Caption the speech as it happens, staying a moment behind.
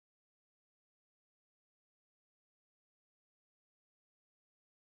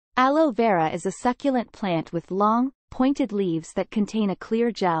Aloe vera is a succulent plant with long, pointed leaves that contain a clear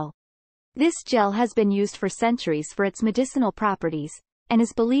gel. This gel has been used for centuries for its medicinal properties, and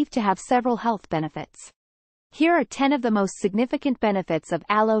is believed to have several health benefits. Here are 10 of the most significant benefits of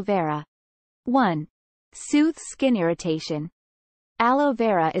aloe vera. 1. Soothes skin irritation. Aloe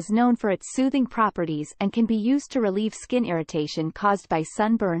vera is known for its soothing properties and can be used to relieve skin irritation caused by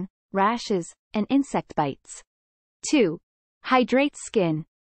sunburn, rashes, and insect bites. 2. Hydrates skin.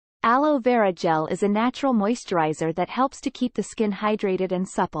 Aloe vera gel is a natural moisturizer that helps to keep the skin hydrated and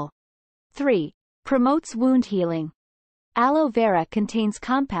supple. 3. Promotes wound healing. Aloe vera contains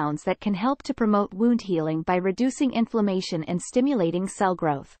compounds that can help to promote wound healing by reducing inflammation and stimulating cell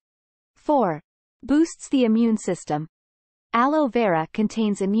growth. 4. Boosts the immune system. Aloe vera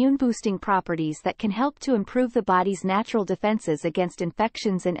contains immune-boosting properties that can help to improve the body's natural defenses against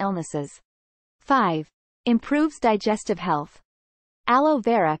infections and illnesses. 5. Improves digestive health. Aloe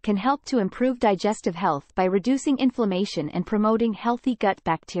vera can help to improve digestive health by reducing inflammation and promoting healthy gut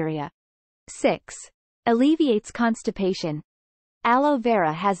bacteria. 6. Alleviates constipation. Aloe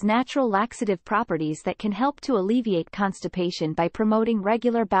vera has natural laxative properties that can help to alleviate constipation by promoting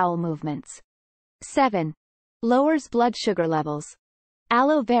regular bowel movements. 7. Lowers blood sugar levels.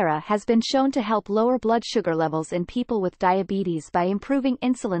 Aloe vera has been shown to help lower blood sugar levels in people with diabetes by improving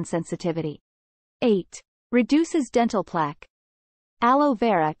insulin sensitivity. 8. Reduces dental plaque. Aloe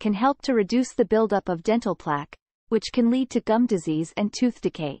vera can help to reduce the buildup of dental plaque, which can lead to gum disease and tooth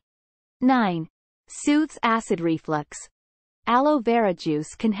decay. 9. Soothes acid reflux. Aloe vera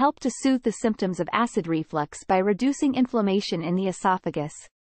juice can help to soothe the symptoms of acid reflux by reducing inflammation in the esophagus.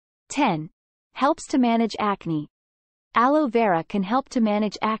 10. Helps to manage acne. Aloe vera can help to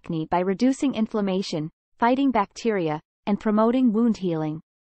manage acne by reducing inflammation, fighting bacteria, and promoting wound healing.